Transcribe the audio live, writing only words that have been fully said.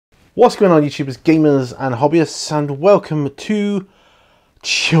What's going on, YouTubers, gamers and hobbyists, and welcome to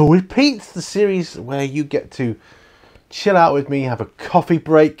Chill with Pete, the series where you get to chill out with me, have a coffee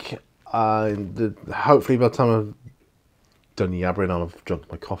break, and hopefully by the time I've done yabbering I've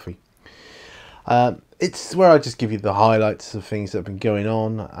drunk my coffee. It's where I just give you the highlights of things that have been going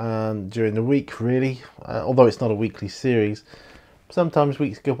on during the week, really. Although it's not a weekly series, sometimes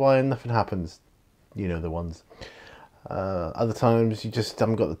weeks go by and nothing happens. You know the ones. Other times you just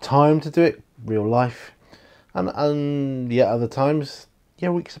haven't got the time to do it, real life, and yet other times, yeah,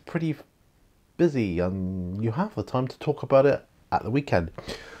 weeks are pretty busy and you have the time to talk about it at the weekend.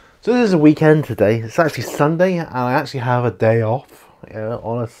 So this is a weekend today. It's actually Sunday and I actually have a day off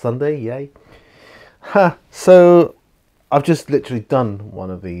on a Sunday, yay. So I've just literally done one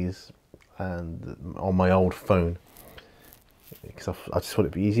of these and on my old phone. Because I just want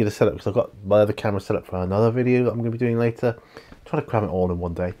it to be easier to set up, because I've got my other camera set up for another video that I'm going to be doing later. I'm trying to cram it all in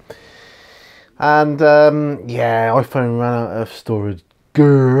one day. And yeah, iPhone ran out of storage.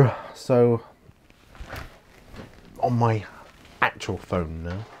 Grr. So on my actual phone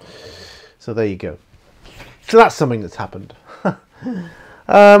now. So there you go. So that's something that's happened.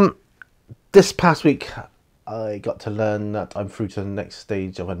 This past week I got to learn that I'm through to the next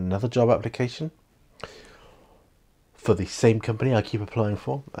stage of another job application for the same company I keep applying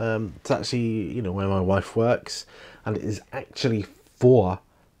for. It's actually, you know, where my wife works, and it is actually for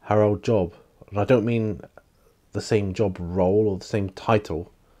her old job. And I don't mean the same job role or the same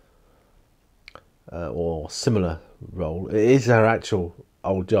title or similar role. It is her actual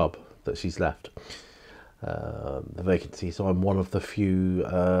old job that she's left, the vacancy. So I'm one of the few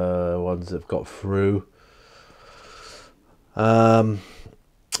ones that have got through.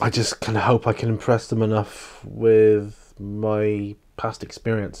 I just kind of hope I can impress them enough with my past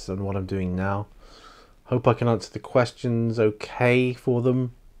experience and what I'm doing now. Hope I can answer the questions okay for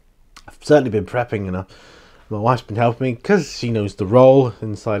them. I've certainly been prepping enough. My wife's been helping me because she knows the role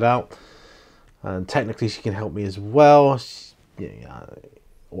inside out, and technically she can help me as well.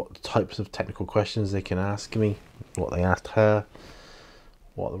 What types of technical questions they can ask me, what they asked her,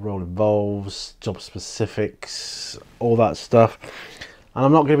 what the role involves, job specifics, all that stuff. And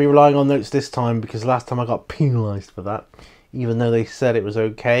I'm not going to be relying on notes this time, because last time I got penalised for that, even though they said it was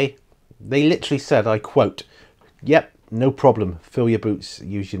okay. They literally said, I quote, "Yep, no problem, fill your boots,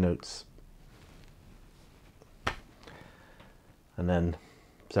 use your notes." And then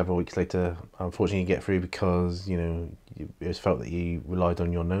several weeks later, unfortunately you get through because, you know, it was felt that you relied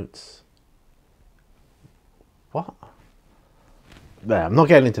on your notes. What? Yeah, I'm not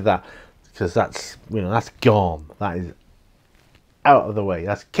getting into that, because that's, you know, that's gone. That is out of the way.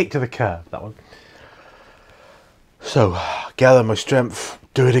 That's kick to the curb, that one. So gather my strength,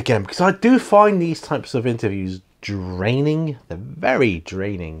 do it again, because I do find these types of interviews draining. They're very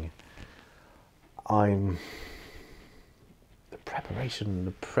draining. The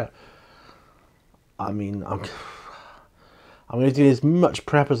prep, I mean, I'm going to do as much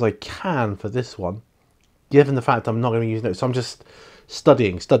prep as I can for this one, given the fact I'm not going to use notes. So I'm just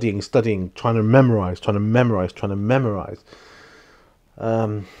studying, trying to memorize.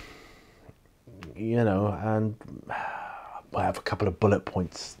 You know, and I have a couple of bullet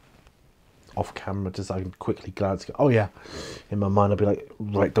points off camera just so I can quickly glance. Oh yeah, in my mind I'll be like,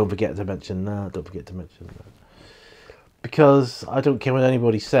 right, don't forget to mention that, because I don't care what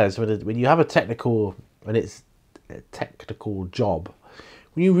anybody says. When you have a technical, and it's a technical job,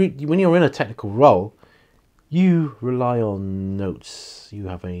 when you're in a technical role, you rely on notes. You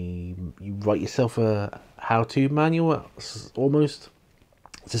write yourself a how-to manual almost.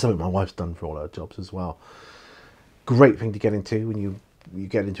 This is something my wife's done for all her jobs as well. Great thing to get into when you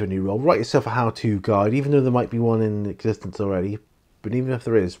get into a new role. Write yourself a how-to guide, even though there might be one in existence already. But even if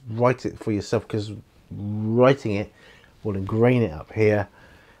there is, write it for yourself, because writing it will ingrain it up here,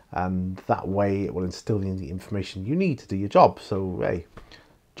 and that way it will instill in the information you need to do your job. So hey,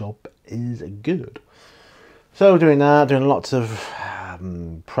 job is good. So doing that, doing lots of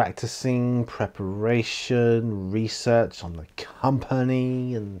practicing, preparation, research on the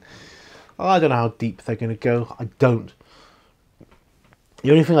company, and I don't know how deep they're going to go. I don't.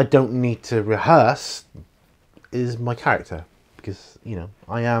 The only thing I don't need to rehearse is my character, because, you know,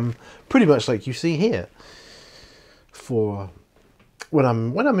 I am pretty much like you see here. For when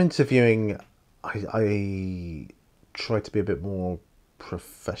I'm interviewing, I try to be a bit more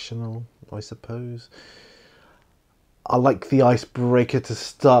professional, I suppose. I like the icebreaker to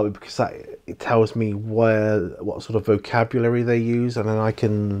start with, because it tells me what sort of vocabulary they use, and then I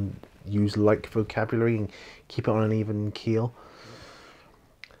can use like vocabulary and keep it on an even keel.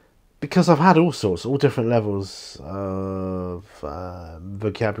 because I've had all different levels of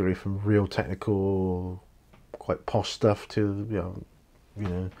vocabulary, from real technical, quite posh stuff to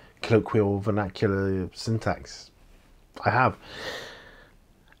colloquial vernacular syntax. I have,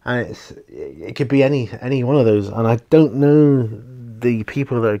 and it could be any one of those. And I don't know the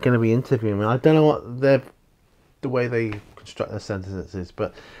people that are going to be interviewing me. I don't know what the way they construct their sentences,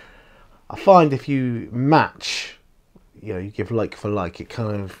 but I find if you match, you give like for like, it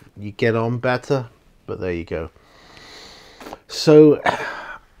kind of, you get on better. But there you go. So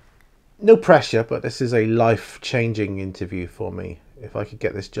no pressure, but this is a life-changing interview for me. If I could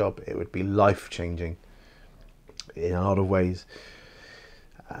get this job, it would be life-changing in a lot of ways.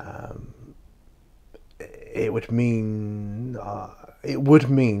 It would mean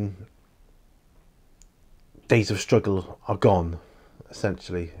days of struggle are gone,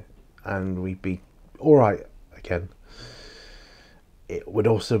 essentially, and we'd be all right again. It would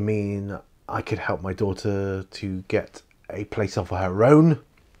also mean I could help my daughter to get a place of her own,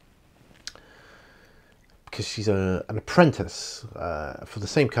 because she's an apprentice for the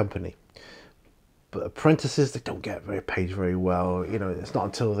same company. But apprentices, they don't get paid very well. It's not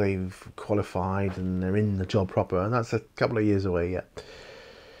until they've qualified and they're in the job proper, and that's a couple of years away yet.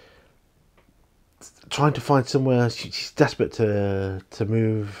 Trying to find somewhere, she's desperate to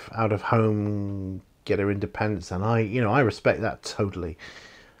move out of home, get her independence, and I respect that totally.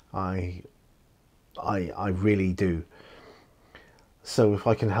 I really do. So if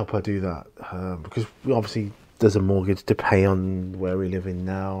I can help her do that, because obviously there's a mortgage to pay on where we live in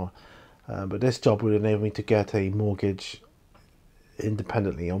now. But this job would enable me to get a mortgage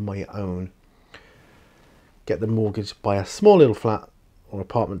independently on my own. Get the mortgage, buy a small little flat or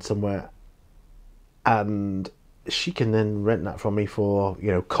apartment somewhere, and she can then rent that from me for,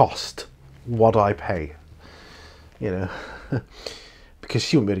 cost what I pay. Because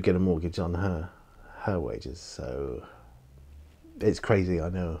she wouldn't be able to get a mortgage on her wages. So it's crazy, I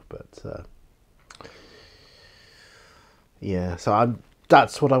know, but yeah. So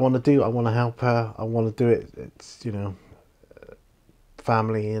that's what I want to do. I want to help her. I want to do it. It's,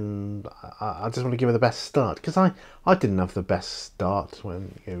 family, and I just want to give her the best start, because I didn't have the best start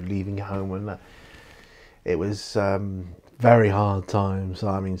when leaving home, when it was very hard times.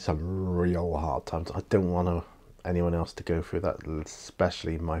 I mean, some real hard times. I don't want anyone else to go through that,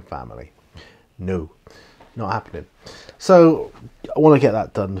 especially my family. No, not happening. So I want to get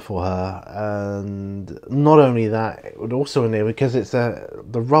that done for her, and not only that, it would also enable, because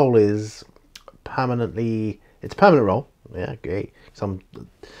the role is it's a permanent role. Yeah, great. So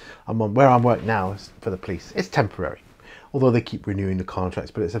I'm on where I work now is for the police. It's temporary, although they keep renewing the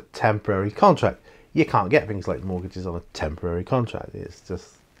contracts, but it's a temporary contract. You can't get things like mortgages on a temporary contract. It's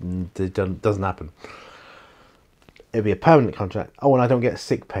just, it doesn't happen. It'll be a permanent contract. Oh, and I don't get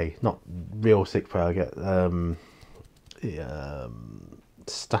sick pay, not real sick pay. I get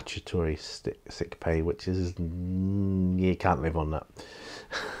statutory sick pay, which is, you can't live on that.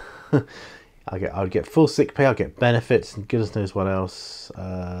 I'll get full sick pay. I'll get benefits and goodness knows what else.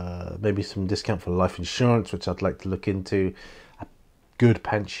 Maybe some discount for life insurance, which I'd like to look into. A good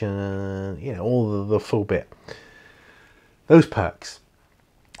pension, all the full bit. Those perks.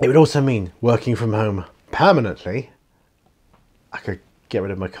 It would also mean working from home permanently. I could get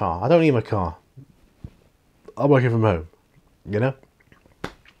rid of my car. I don't need my car. I'm working from home,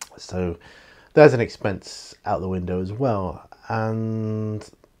 So there's an expense out the window as well. And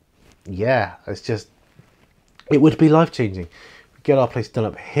yeah, it would be life-changing. Get our place done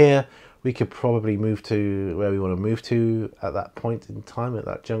up here. We could probably move to where we want to move to at that point in time, at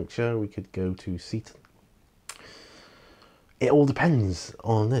that juncture. We could go to Seaton. It all depends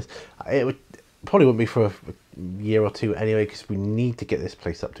on this. It probably wouldn't be for a year or two anyway, because we need to get this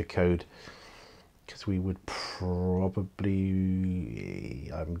place up to code. Because we would probably,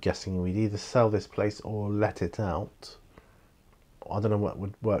 I'm guessing we'd either sell this place or let it out. I don't know what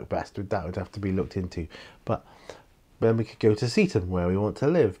would work best. That would have to be looked into. But then we could go to Seaton, where we want to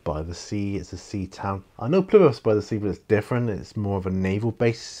live, by the sea. It's a sea town. I know Plymouth's by the sea, but it's different. It's more of a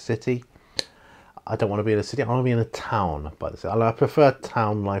naval-based city. I don't want to be in a city. I want to be in a town by the sea. I prefer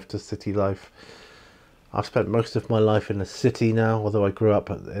town life to city life. I've spent most of my life in the city now, although I grew up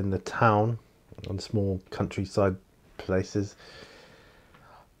in the town, on small countryside places.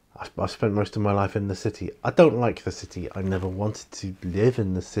 I've spent most of my life in the city. I don't like the city. I never wanted to live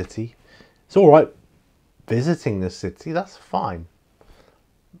in the city. It's all right visiting the city. That's fine.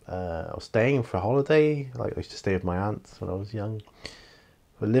 Or staying for a holiday. Like I used to stay with my aunts when I was young.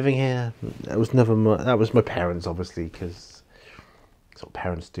 But living here, that was my parents, obviously, because That's what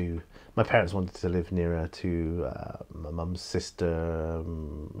parents do. My parents wanted to live nearer to my mum's sister.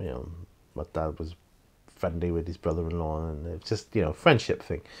 You know, my dad was friendly with his brother-in-law, and it's just, you know, friendship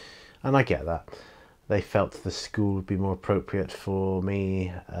thing. And I get that. They felt the school would be more appropriate for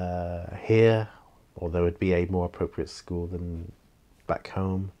me here, or there would be a more appropriate school than back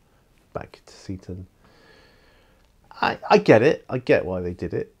home, back to Seaton. I get it. I get why they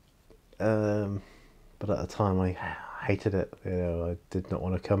did it. But at the time I hated it. You know, I did not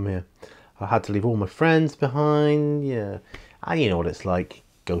want to come here. I had to leave all my friends behind. Yeah, and you know what it's like.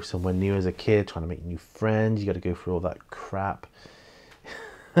 Go somewhere new as a kid, trying to make new friends. You got to go through all that crap.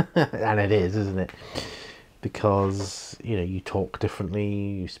 And it is, isn't it? Because, you know, you talk differently,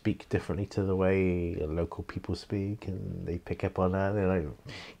 you speak differently to the way local people speak, and they pick up on that. They're like,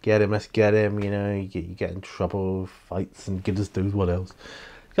 get him, let's get him, you know, you get in trouble, fights, and goodness knows what else.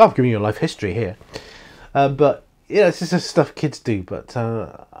 I've given you a life history here. But, yeah, it's just stuff kids do, but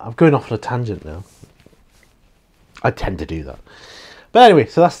I'm going off on a tangent now. I tend to do that. But anyway,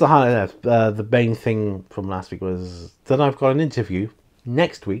 so that's the highlight. The main thing from last week was that I've got an interview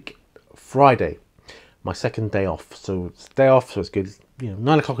next week, Friday, my second day off. So it's day off, so it's good. You know,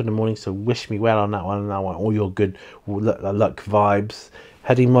 9 o'clock in the morning. So wish me well on that one. And I want all your good luck vibes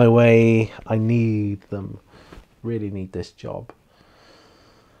heading my way. I need them. Really need this job,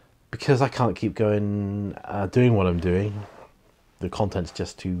 because I can't keep going doing what I'm doing. The content's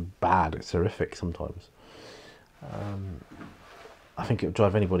just too bad. It's horrific sometimes. I think it would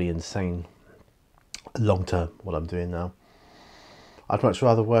drive anybody insane long term, what I'm doing now. I'd much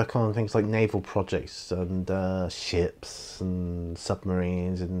rather work on things like naval projects and ships and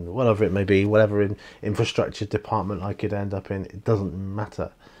submarines and whatever it may be, whatever infrastructure department I could end up in. It doesn't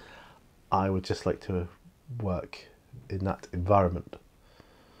matter. I would just like to work in that environment.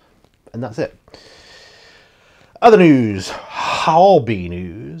 And that's it. Other news, hobby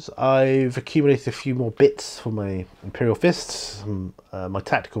news. I've accumulated a few more bits for my Imperial Fists, my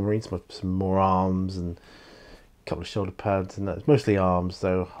Tactical Marines, some more arms and a couple of shoulder pads, and that's mostly arms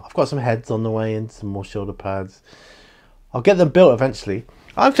though. I've got some heads on the way and some more shoulder pads. I'll get them built eventually.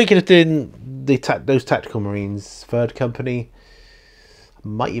 I'm thinking of doing those Tactical Marines third company. I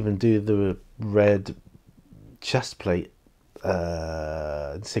might even do the red chest plate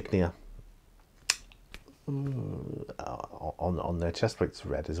insignia. On their chest plates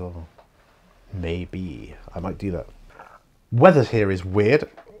red as well. Maybe I might do that. Weather here is weird.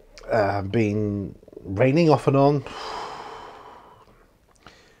 Been raining off and on.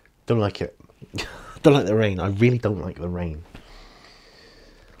 Don't like it. Don't like the rain. I really don't like the rain.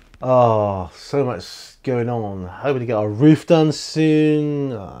 Oh, so much going on. Hoping to get our roof done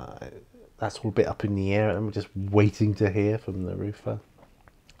soon. That's all a bit up in the air. I'm just waiting to hear from the roofer.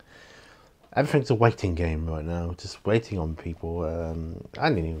 Everything's a waiting game right now, just waiting on people, and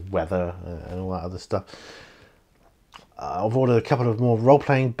you know, weather and all that other stuff. I've ordered a couple of more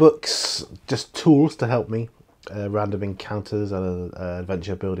role-playing books, just tools to help me. Random Encounters and an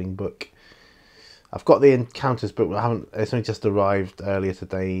adventure building book. I've got the Encounters book, but it's only just arrived earlier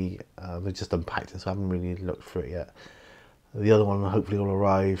today. They just unpacked it, so I haven't really looked through it yet. The other one hopefully will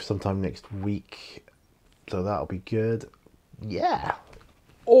arrive sometime next week, so that'll be good. Yeah!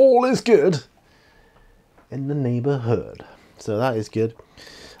 All is good in the neighbourhood, so that is good.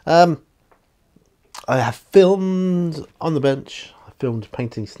 I have filmed on the bench. I filmed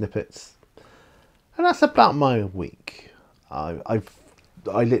painting snippets, and that's about my week. I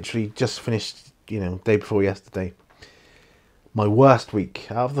literally just finished, you know, day before yesterday. My worst week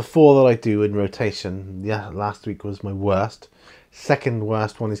out of the 4 that I do in rotation. Yeah, last week was my worst. Second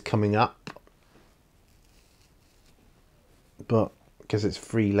worst one is coming up, but because it's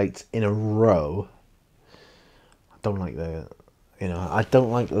 3 late in a row, I don't like I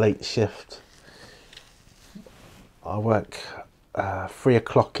don't like late shift. I work 3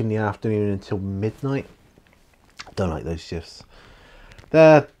 o'clock in the afternoon until midnight. I don't like those shifts.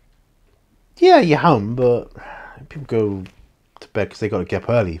 Yeah, you're home, but people go to bed because they got to get up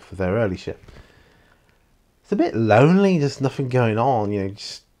early for their early shift. It's a bit lonely, just nothing going on, you know,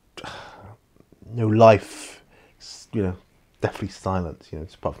 just no life, you know. Definitely silence, you know,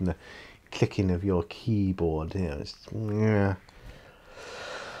 just apart from the clicking of your keyboard, you know. It's, yeah.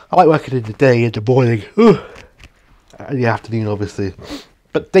 I like working in the day, in the morning, in the afternoon, obviously,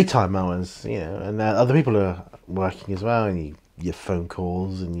 but daytime hours, you know, and other people are working as well, and your phone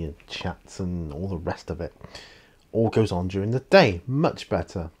calls and your chats and all the rest of it all goes on during the day. Much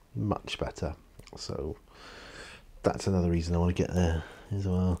better, much better. So that's another reason I want to get there as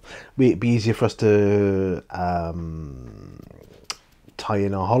well. It'd be easier for us to tie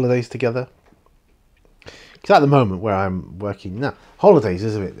in our holidays together, Because at the moment where I'm working now, holidays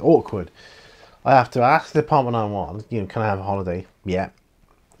is a bit awkward. I have to ask the department I'm on, you know, can I have a holiday? Yeah.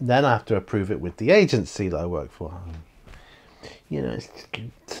 Then I have to approve it with the agency that I work for. You know, it's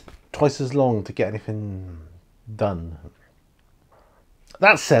twice as long to get anything done.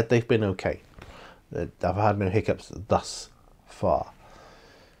 That said, they've been okay. I've had no hiccups thus far.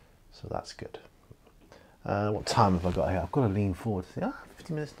 So that's good. What time have I got here? I've got to lean forward.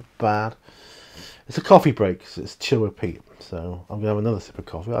 50 minutes, not bad. It's a coffee break, so it's chill with Pete. So I'm gonna have another sip of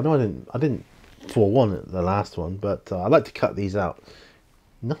coffee. I know I didn't forewarn it the last one, but I like to cut these out.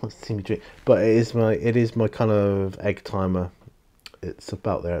 Nothing seems to be drink, but it is my kind of egg timer. It's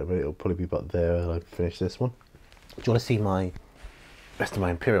about there. It'll probably be about there when I finish this one. Do you want to see my rest of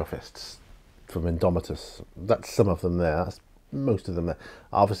my Imperial Fists from Indomitus? That's some of them there. That's most of them there.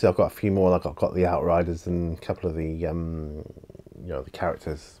 Obviously, I've got a few more. Like I've got the Outriders and a couple of the you know, the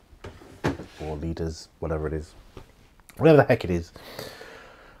characters or leaders, whatever it is, whatever the heck it is.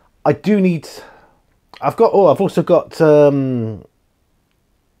 I do need. I've also got.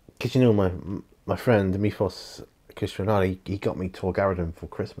 Because you know my friend Mythos Kishranari, he got me Tor Garadon for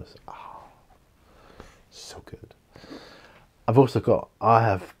Christmas. Oh, so good. I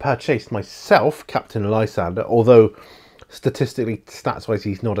have purchased myself Captain Lysander, although statistically, stats-wise,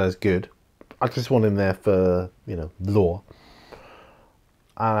 he's not as good. I just want him there for, you know, lore.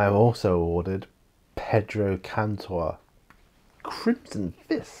 And I've also ordered Pedro Cantor, Crimson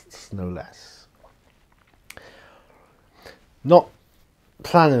Fists, no less. Not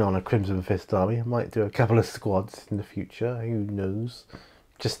planning on a Crimson Fist army. I might do a couple of squads in the future, who knows,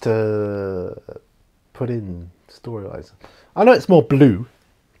 just to put in story-wise. I know it's more blue,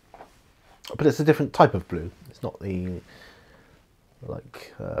 but it's a different type of blue. It's not the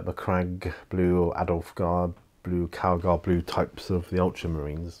like Macragge blue or Adolfgar blue, Calgar blue types of the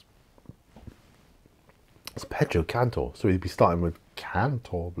Ultramarines. It's Pedro Cantor, so we'd be starting with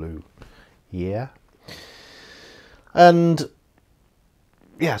Cantor blue. Yeah. And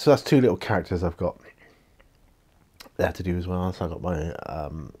yeah, so that's two little characters I've got there to do as well. So I've got my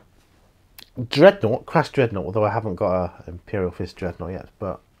Dreadnought, Crash Dreadnought, although I haven't got an Imperial Fist Dreadnought yet,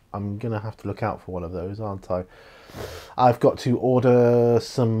 but I'm going to have to look out for one of those, aren't I? I've got to order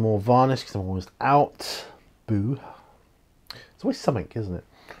some more varnish because I'm almost out. Boo. It's always something, isn't it?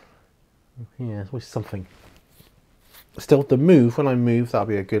 Yeah, it's always something. Still, the move, when I move, that'll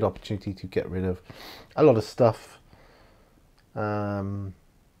be a good opportunity to get rid of a lot of stuff that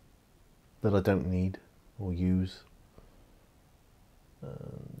I don't need or use.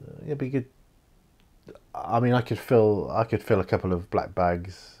 It'd be good. I mean, I could fill a couple of black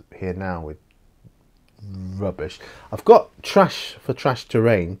bags here now with rubbish. I've got trash for trash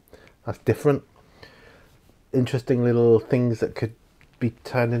terrain. That's different. Interesting little things that could be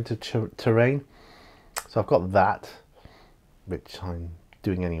turned into terrain. So I've got that, which I'm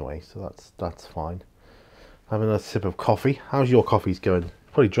doing anyway. So that's fine. Having a sip of coffee. How's your coffees going?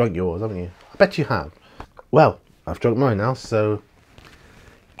 Probably drunk yours, haven't you? I bet you have. Well, I've drunk mine now, so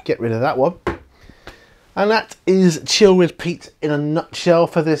get rid of that one. And that is Chill with Pete in a nutshell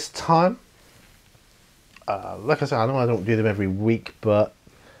for this time. Like I said, I know I don't do them every week, but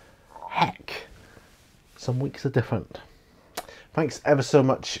heck, some weeks are different. Thanks ever so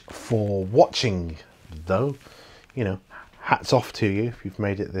much for watching, though. You know, hats off to you if you've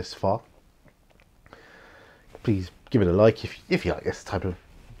made it this far. Please give it a like if you like this type of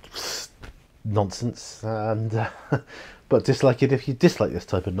nonsense, and but dislike it if you dislike this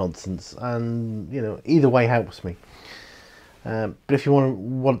type of nonsense, and you know, either way helps me. But if you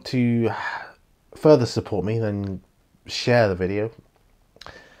want to further support me, then share the video,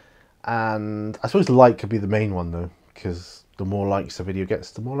 and I suppose like could be the main one though, because the more likes a video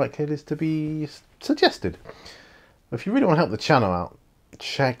gets, the more likely it is to be suggested. If you really want to help the channel out,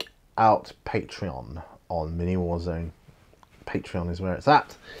 check out Patreon on Mini Warzone. Patreon is where it's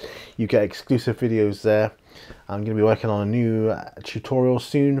at. You get exclusive videos there. I'm going to be working on a new tutorial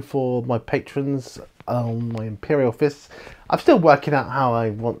soon for my patrons on my Imperial Fists. I'm still working out how I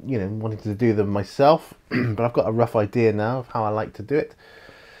wanting to do them myself, but I've got a rough idea now of how I like to do it.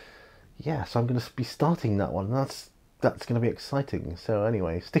 Yeah, so I'm going to be starting that one. That's going to be exciting. So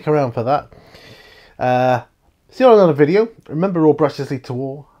anyway, stick around for that. See you on another video. Remember, all brushes lead to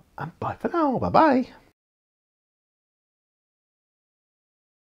war, and bye for now. Bye bye.